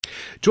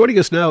Joining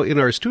us now in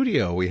our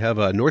studio, we have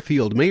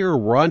Northfield Mayor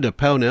Rhonda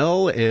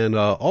Pownell and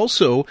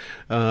also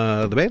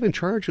the man in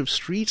charge of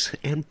streets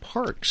and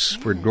parks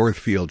for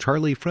Northfield,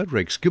 Charlie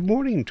Fredericks. Good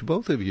morning to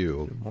both of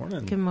you. Good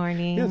morning. Good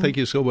morning. Yeah, thank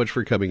you so much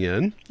for coming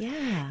in.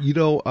 Yeah. You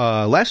know,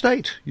 last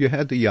night you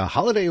had the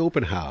holiday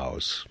open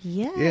house.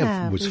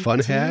 Yeah. Was fun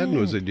had?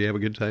 Did you have a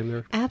good time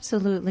there?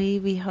 Absolutely.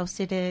 We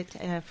hosted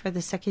it for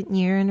the second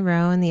year in a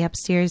row in the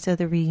upstairs of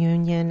the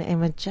reunion,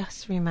 and was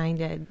just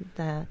reminded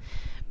the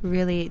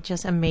really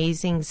just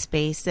amazing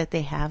space that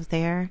they have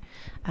there,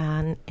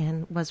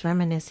 and was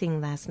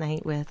reminiscing last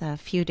night with a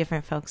few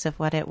different folks of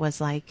what it was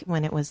like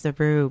when it was the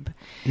Rube.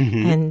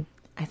 Mm-hmm. And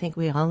I think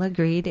we all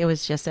agreed it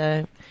was just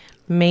a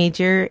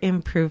major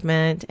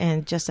improvement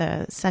and just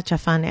such a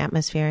fun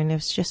atmosphere. And it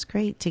was just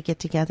great to get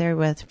together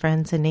with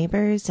friends and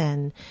neighbors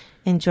and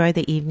enjoy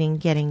the evening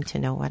getting to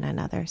know one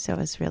another. So it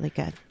was really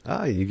good.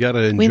 You got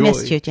to enjoy. We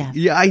missed you, Jeff.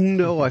 Yeah, I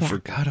know. I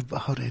forgot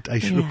about it. I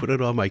should have put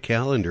it on my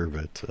calendar,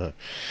 but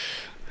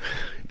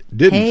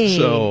didn't. Hey,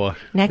 so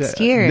next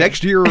year.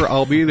 Next year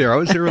I'll be there. I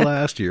was there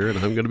last year, and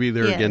I'm going to be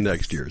there again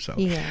next year. So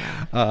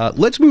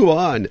let's move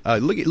on.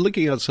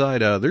 Looking outside,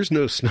 there's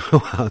no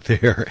snow out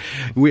there.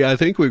 I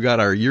think we've got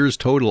our year's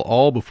total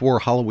all before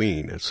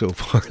Halloween so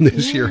far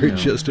this year,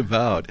 just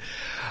about.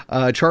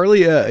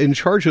 Charlie, in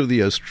charge of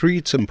the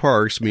streets and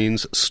parks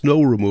means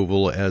snow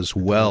removal as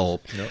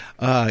well. Yep.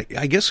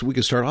 I guess we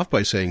could start off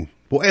by saying,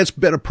 boy, it's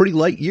been a pretty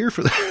light year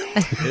for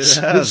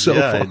that so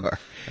far.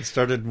 I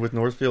started with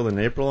Northfield in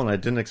April, and I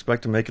didn't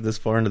expect to make it this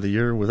far into the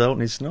year without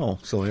any snow.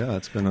 So, yeah,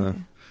 it's been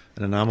an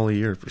anomaly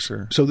year for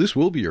sure. So this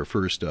will be your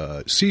first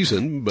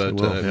season,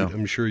 but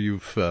I'm sure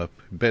you've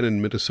been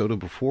in Minnesota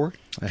before.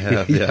 I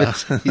have, yeah.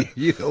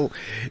 You know,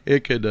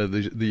 it could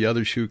the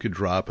other shoe could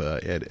drop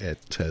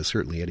at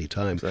certainly any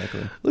time.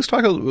 Exactly. Let's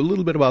talk a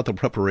little bit about the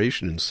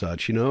preparation and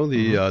such. You know,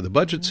 the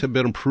budgets have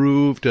been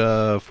approved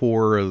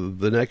for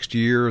the next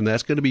year, and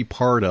that's going to be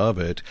part of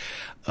it.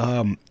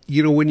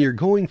 You know, when you're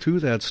going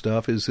through that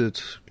stuff, is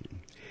it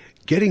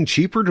getting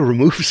cheaper to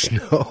remove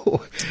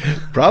snow?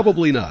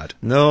 Probably not.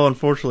 No,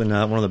 unfortunately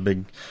not. One of the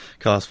big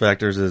cost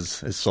factors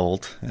is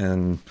salt,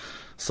 and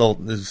salt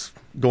is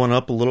going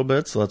up a little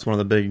bit. So that's one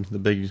of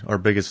our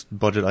biggest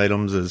budget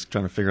items is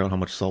trying to figure out how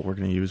much salt we're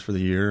going to use for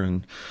the year,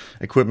 and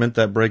equipment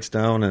that breaks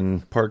down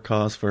and part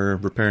costs for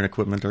repairing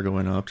equipment are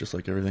going up just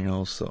like everything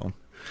else. So.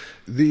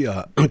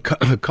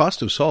 The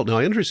cost of salt. Now,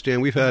 I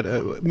understand we've had,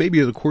 maybe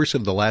in the course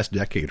of the last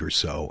decade or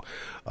so,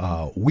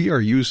 we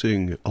are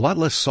using a lot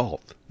less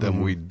salt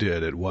than we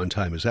did at one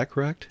time. Is that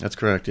correct? That's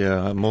correct,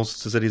 yeah.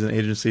 Most cities and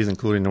agencies,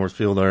 including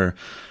Northfield, are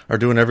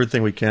doing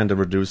everything we can to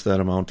reduce that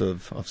amount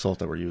of salt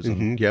that we're using.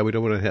 Mm-hmm. Yeah, we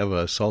don't want to have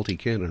a salty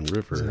Cannon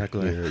River.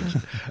 Exactly.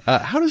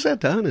 How does that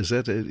done? Is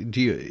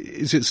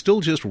it still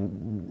just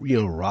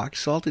rock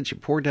salt that you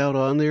pour down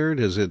on there?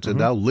 Does it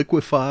now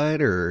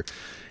liquefied or?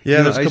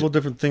 Yeah, there's a couple of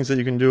different things that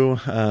you can do.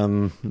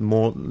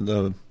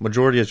 The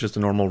majority is just a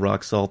normal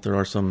rock salt. There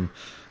are some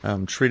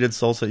treated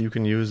salts that you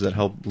can use that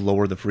help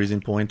lower the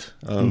freezing point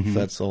of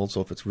that salt.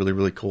 So if it's really,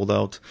 really cold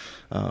out,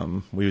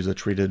 we use a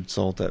treated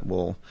salt that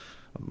will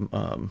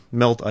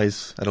melt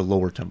ice at a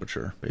lower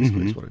temperature,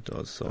 basically is what it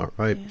does. So. All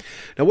right. Yeah.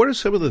 Now, what are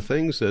some of the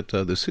things that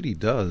the city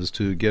does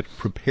to get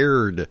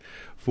prepared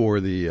for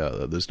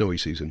the snowy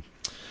season?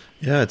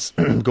 Yeah, it's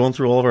going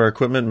through all of our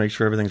equipment, make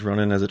sure everything's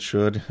running as it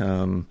should.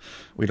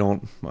 We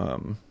aren't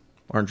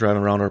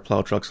driving around our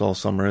plow trucks all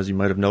summer, as you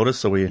might have noticed.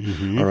 So we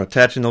are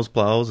attaching those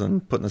plows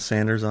and putting the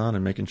sanders on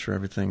and making sure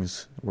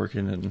everything's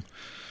working and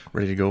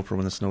ready to go for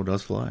when the snow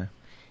does fly.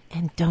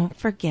 And don't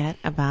forget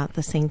about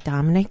the St.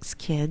 Dominic's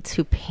kids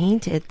who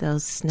painted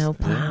those snow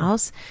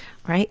plows,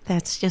 right?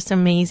 That's just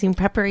amazing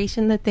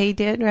preparation that they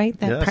did, right?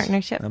 That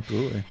partnership.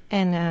 Absolutely.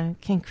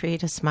 And can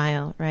create a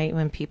smile, right,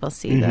 when people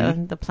see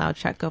the plow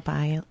truck go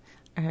by.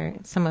 Or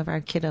some of our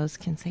kiddos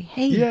can say,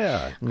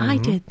 hey, I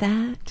did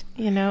that.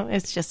 You know,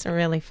 it's just a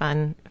really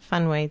fun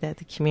way that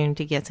the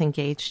community gets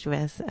engaged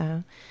with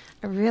a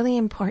really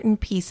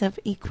important piece of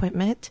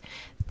equipment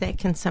that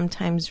can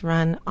sometimes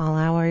run all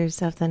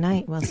hours of the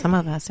night while some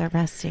of us are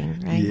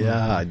resting, right?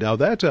 Yeah. Now,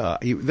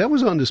 that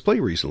was on display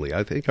recently.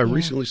 I think I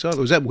recently saw it.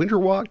 Was that Winter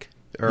Walk?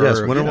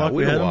 Yes, Winter Walk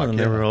we had them, and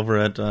they were over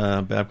at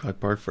Babcock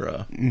Park for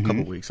a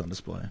couple weeks on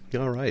display.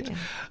 All right.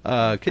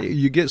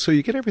 You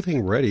get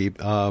everything ready.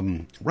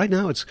 Right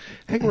now, it's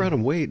hang around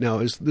and wait. Now,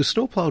 is the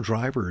snowplow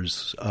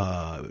drivers,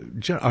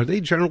 are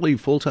they generally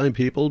full-time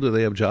people? Do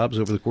they have jobs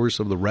over the course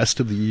of the rest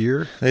of the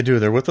year? They do.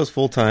 They're with us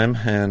full-time,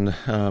 and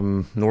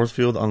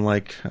Northfield,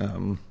 unlike,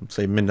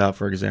 say, MnDOT,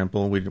 for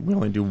example, we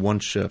only do one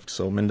shift.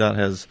 So MnDOT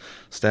has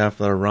staff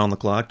that are around the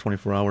clock,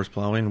 24 hours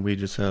plowing. We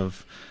just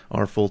have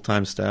our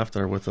full-time staff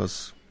that are with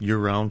us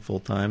year-round,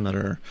 full-time, that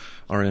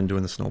are in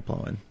doing the snow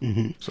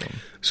plowing.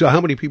 So how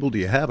many people do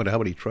you have, and how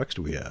many trucks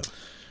do we have?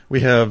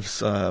 We have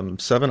 7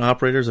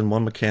 operators and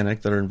 1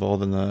 mechanic that are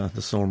involved in the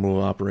snow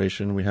removal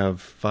operation. We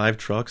have 5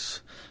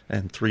 trucks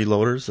and 3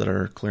 loaders that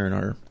are clearing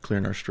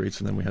our streets,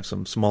 and then we have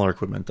some smaller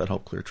equipment that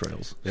help clear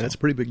trails. Yeah, it's a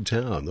pretty big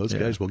town. Those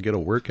guys will get a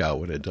workout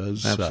when it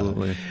does.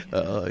 Absolutely.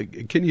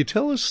 Can you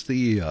tell us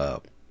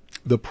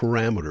the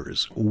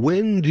parameters.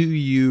 When do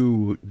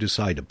you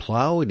decide to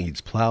plow? It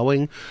needs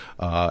plowing.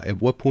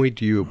 At what point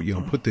do you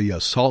put the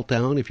salt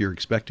down if you're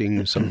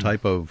expecting some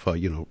type of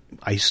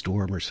ice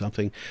storm or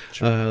something?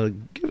 Sure.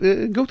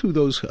 Go through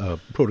those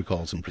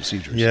protocols and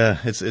procedures. Yeah,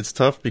 it's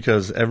tough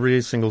because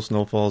every single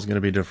snowfall is going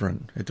to be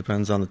different. It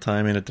depends on the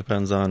timing. It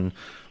depends on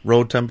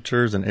road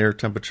temperatures and air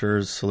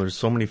temperatures. So there's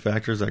so many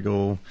factors that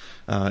go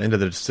into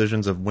the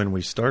decisions of when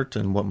we start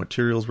and what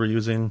materials we're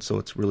using. So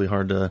it's really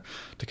hard to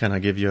kind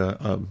of give you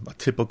a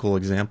typical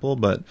example,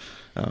 but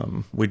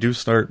we do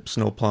start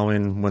snow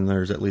plowing when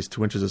there's at least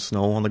 2 inches of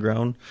snow on the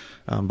ground,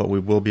 but we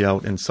will be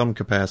out in some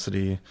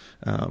capacity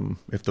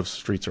if the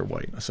streets are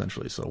white,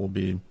 essentially. So we'll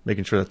be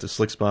making sure that the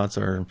slick spots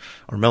are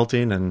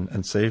melting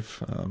and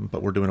safe,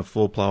 but we're doing a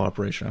full plow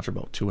operation after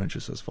about 2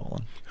 inches has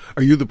fallen.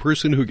 Are you the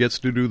person who gets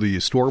to do the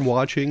storm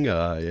watching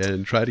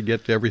and try to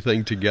get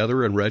everything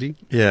together and ready?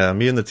 Yeah,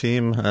 me and the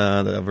team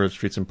over at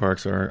Streets and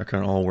Parks are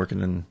kind of all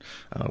working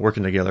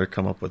together to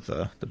come up with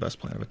the best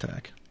plan of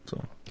attack.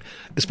 So,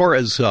 as far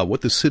as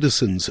what the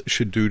citizens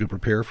should do to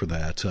prepare for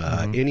that,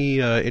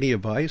 any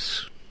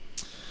advice?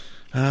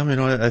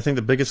 I think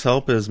the biggest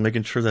help is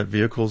making sure that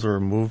vehicles are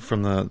removed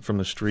from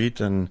the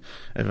street, and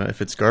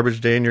if it's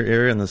garbage day in your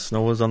area and the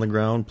snow is on the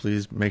ground,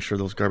 please make sure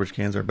those garbage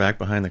cans are back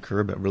behind the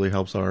curb. That really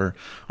helps our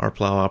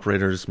plow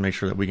operators make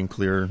sure that we can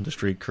clear the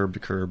street curb to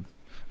curb.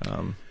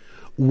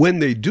 When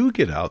they do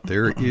get out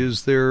there,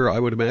 I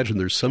would imagine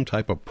there's some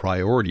type of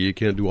priority. You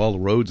can't do all the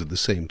roads at the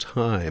same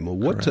time.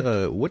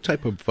 What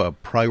type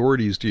of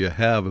priorities do you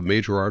have of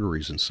major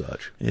arteries and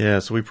such? Yeah,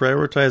 so we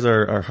prioritize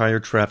our higher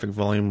traffic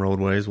volume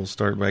roadways. We'll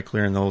start by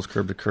clearing those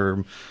curb to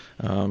curb,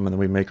 and then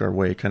we make our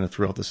way kind of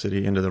throughout the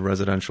city into the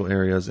residential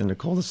areas, into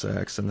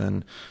cul-de-sacs, and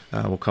then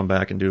we'll come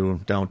back and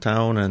do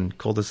downtown and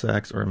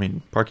cul-de-sacs,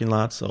 parking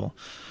lots. So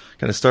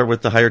kind of start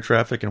with the higher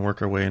traffic and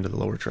work our way into the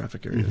lower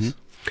traffic areas. Mm-hmm.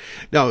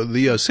 Now,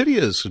 the city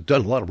has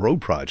done a lot of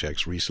road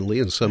projects recently,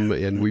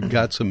 and we've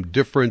got some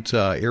different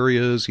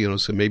areas,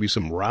 maybe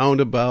some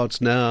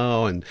roundabouts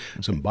now and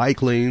some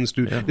bike lanes.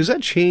 Does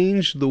that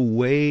change the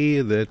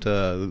way that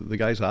the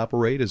guys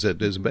operate? Has it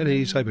been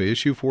any type of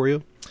issue for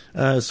you?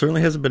 It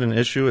certainly hasn't been an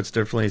issue. It's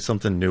definitely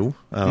something new.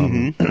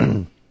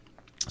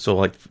 So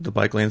like the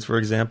bike lanes, for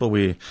example,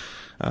 we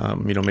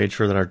made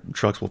sure that our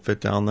trucks will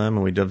fit down them,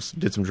 and we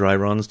did some dry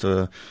runs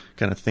to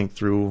kind of think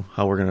through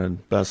how we're going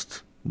to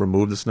best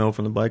remove the snow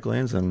from the bike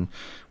lanes, and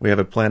we have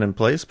a plan in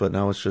place, but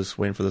now it's just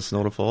waiting for the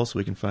snow to fall so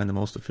we can find the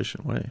most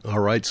efficient way.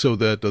 All right, so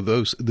that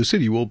the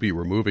city will be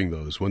removing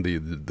those when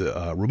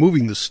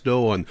removing the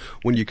snow on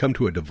when you come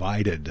to a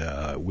divided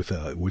with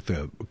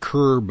a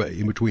curb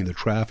in between the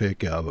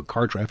traffic,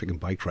 car traffic and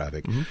bike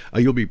traffic.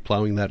 You'll be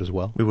plowing that as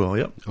well? We will,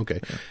 yep.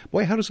 Okay. Yeah.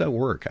 Boy, how does that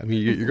work? I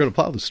mean, you're going to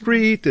plow the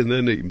street, and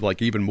then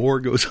even more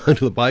goes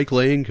onto the bike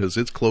lane because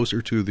it's closer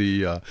to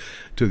the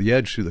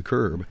edge, to the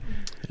curb.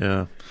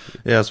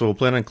 Yeah, so we'll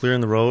plan on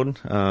clearing the road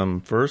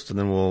first, and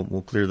then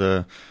we'll clear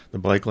the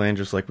bike lane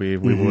just like we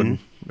would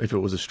if it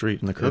was a street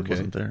and the curb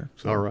wasn't there.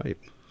 So. All right.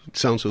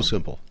 Sounds so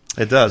simple.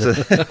 It does.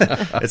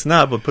 It's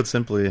not, but put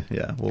simply,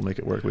 we'll make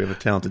it work. We have a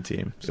talented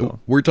team. So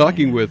we're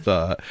talking with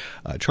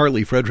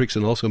Charlie Fredericks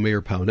and also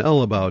Mayor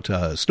Pownell about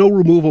snow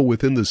removal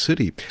within the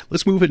city.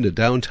 Let's move into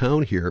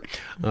downtown here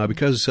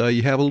because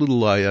you have a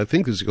little, I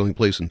think this is the only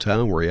place in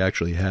town where you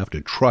actually have to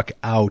truck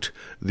out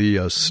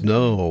the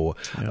snow.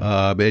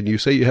 Yeah. And you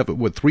say you have,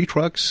 3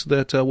 trucks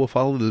that will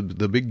follow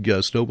the big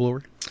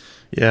snowblower?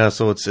 Yeah,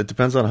 so it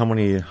depends on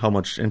how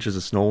much inches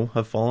of snow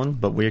have fallen,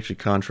 but we actually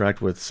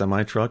contract with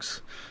semi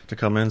trucks to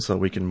come in so that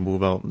we can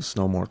move out the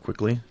snow more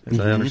quickly, as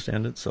I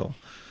understand it. So,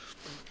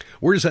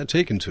 where is that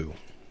taken to?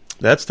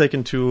 That's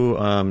taken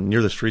to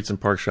near the Streets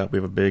and Park Shop. We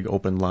have a big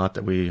open lot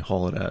that we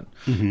haul it at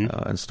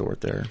and store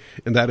it there.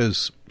 And that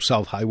is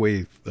South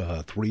Highway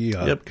 3,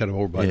 kind of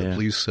over by the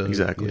police.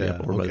 Exactly,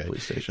 over by the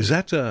police station. Is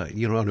that,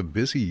 on a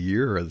busy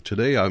year,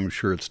 today I'm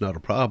sure it's not a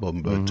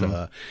problem,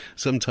 but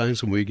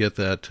sometimes when we get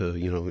that,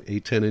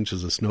 8-10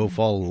 inches of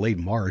snowfall in late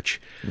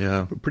March,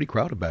 we're pretty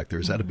crowded back there.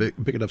 Is that a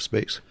big enough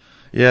space?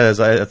 Yeah,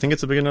 I think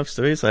it's a big enough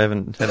space. I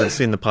haven't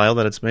seen the pile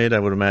that it's made. I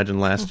would imagine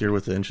last year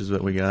with the inches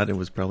that we got, it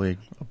was probably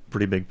a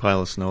pretty big pile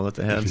of snow that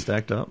they had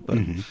stacked up. But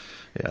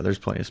there's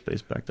plenty of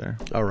space back there.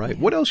 All right.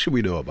 What else should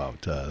we know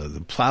about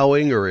the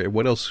plowing, or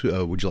what else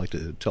would you like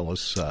to tell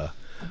us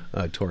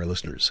to our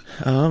listeners?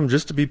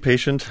 Just to be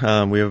patient.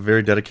 We have a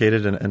very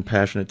dedicated and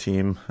passionate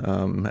team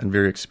and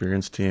very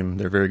experienced team.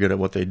 They're very good at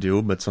what they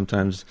do, but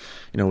sometimes,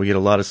 we get a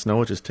lot of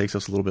snow. It just takes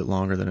us a little bit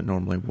longer than it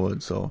normally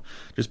would. So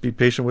just be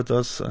patient with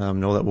us.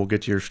 Know that we'll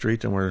get to your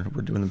street, and we're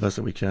doing the best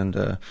that we can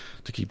to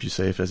keep you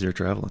safe as you're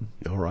traveling.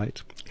 All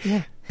right.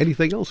 Yeah.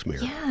 Anything else, Mayor?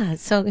 Yeah,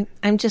 so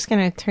I'm just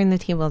going to turn the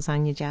tables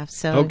on you, Jeff.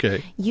 So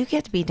you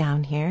get to be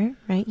down here,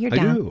 right? You're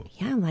down. I do.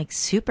 Yeah, like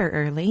super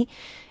early.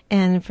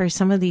 And for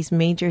some of these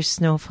major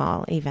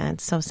snowfall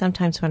events, so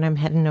sometimes when I'm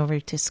heading over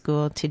to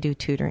school to do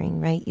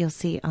tutoring, right, you'll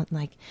see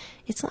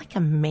it's like a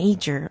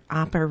major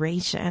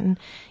operation.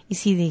 You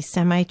see these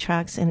semi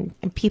trucks, and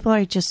people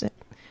are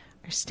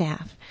our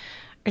staff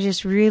are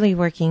just really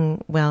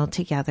working well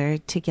together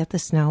to get the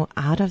snow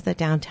out of the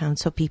downtown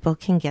so people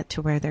can get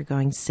to where they're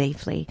going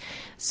safely.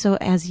 So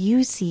as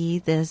you see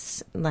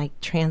this like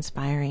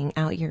transpiring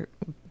out your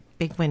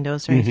big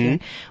windows right here,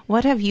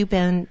 what have you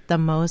been the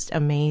most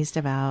amazed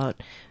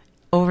about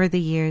over the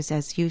years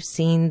as you've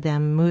seen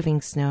them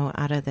moving snow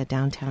out of the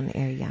downtown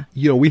area?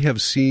 We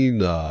have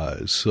seen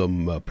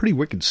some pretty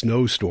wicked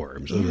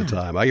snowstorms at the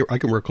time. I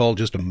can recall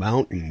just a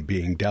mountain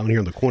being down here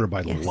in the corner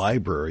by the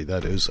library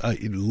that is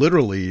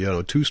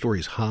literally 2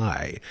 stories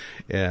high,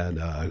 and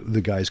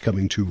the guys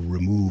coming to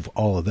remove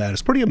all of that.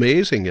 It's pretty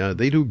amazing.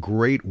 They do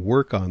great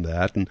work on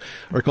that, and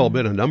I recall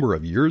been a number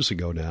of years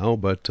ago now,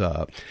 but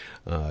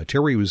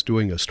Terry was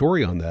doing a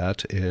story on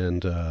that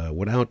and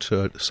went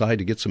outside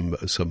to get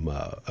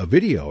a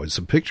video and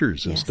some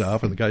pictures and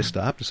stuff, and the guy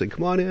stopped and said,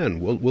 "Come on in,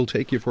 we'll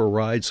take you for a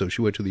ride." So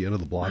she went to the end of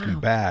the block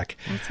and back,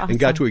 and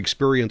got to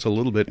experience a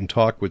little bit and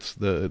talk with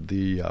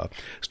the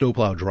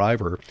snowplow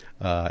driver,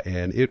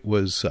 and it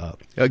was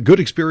a good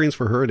experience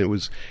for her.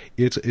 And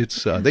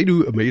it's they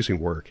do amazing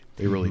work,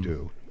 they really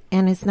do.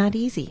 And it's not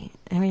easy.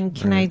 I mean,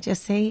 can I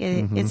just say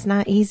it's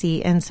not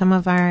easy. And some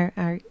of our,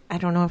 I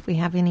don't know if we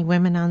have any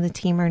women on the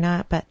team or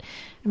not, but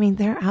I mean,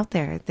 they're out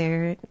there.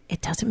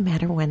 It doesn't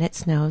matter when it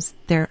snows.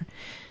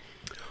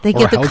 They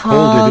get the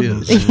call. Cold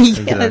it is.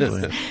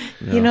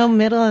 Yes.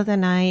 Middle of the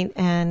night,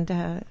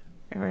 and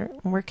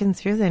working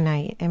through the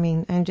night. I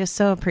mean, I'm just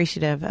so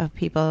appreciative of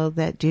people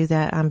that do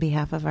that on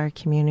behalf of our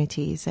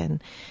communities.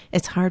 And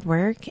it's hard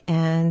work,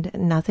 and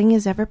nothing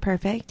is ever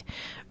perfect,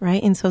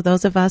 right? And so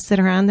those of us that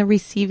are on the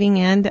receiving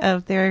end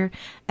of their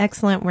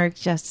excellent work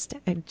just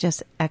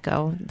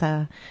echo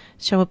the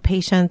show of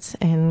patience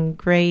and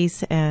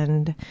grace,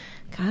 and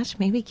gosh,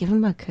 maybe give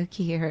them a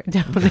cookie or a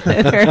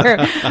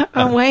donut or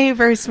a wave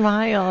or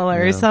smile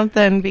or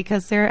something,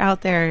 because they're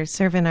out there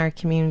serving our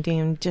community,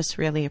 and just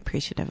really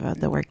appreciative of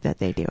the work that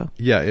they do.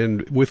 Yeah,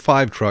 and with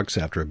 5 trucks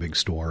after a big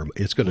storm,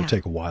 it's going to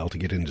take a while to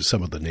get into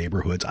some of the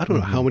neighborhoods. I don't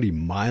know how many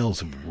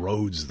miles of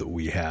roads that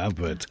we have,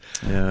 but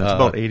it's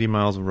about 80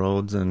 miles of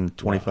roads and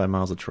 25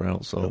 miles of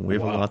trails, so we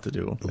have a lot to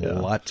do. A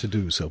lot to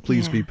do, so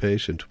please be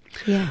patient.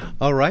 Yeah.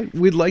 All right,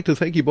 we'd like to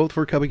thank you both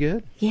for coming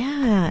in.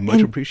 Yeah.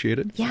 Much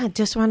appreciated. Yeah,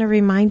 just want to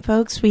remind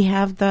folks, we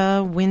have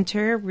the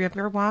Winter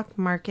Riverwalk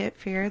Market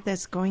Fair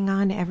that's going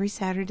on every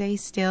Saturday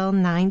still,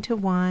 9 to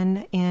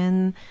 1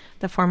 in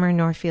the former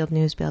Northfield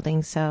News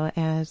Building. So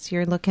as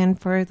you're looking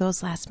for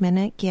those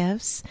last-minute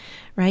gifts,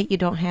 right, you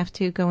don't have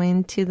to go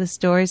into the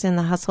stores in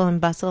the hustle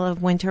and bustle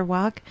of Winter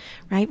Walk,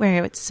 right,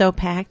 where it's so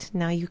packed.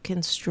 Now you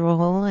can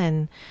stroll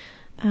and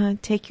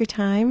take your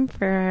time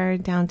for our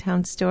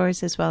downtown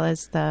stores, as well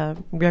as the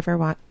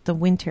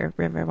Winter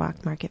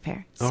Riverwalk Market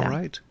Fair. All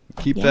right.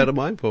 Keep that in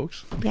mind,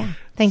 folks. Yeah.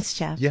 Thanks,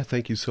 Jeff. Yeah,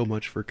 thank you so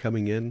much for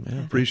coming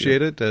in.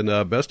 Appreciate it.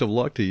 And best of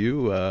luck to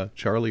you,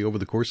 Charlie, over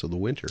the course of the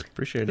winter.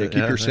 Appreciate it.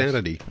 Keep your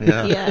sanity.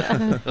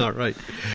 Yeah. All right.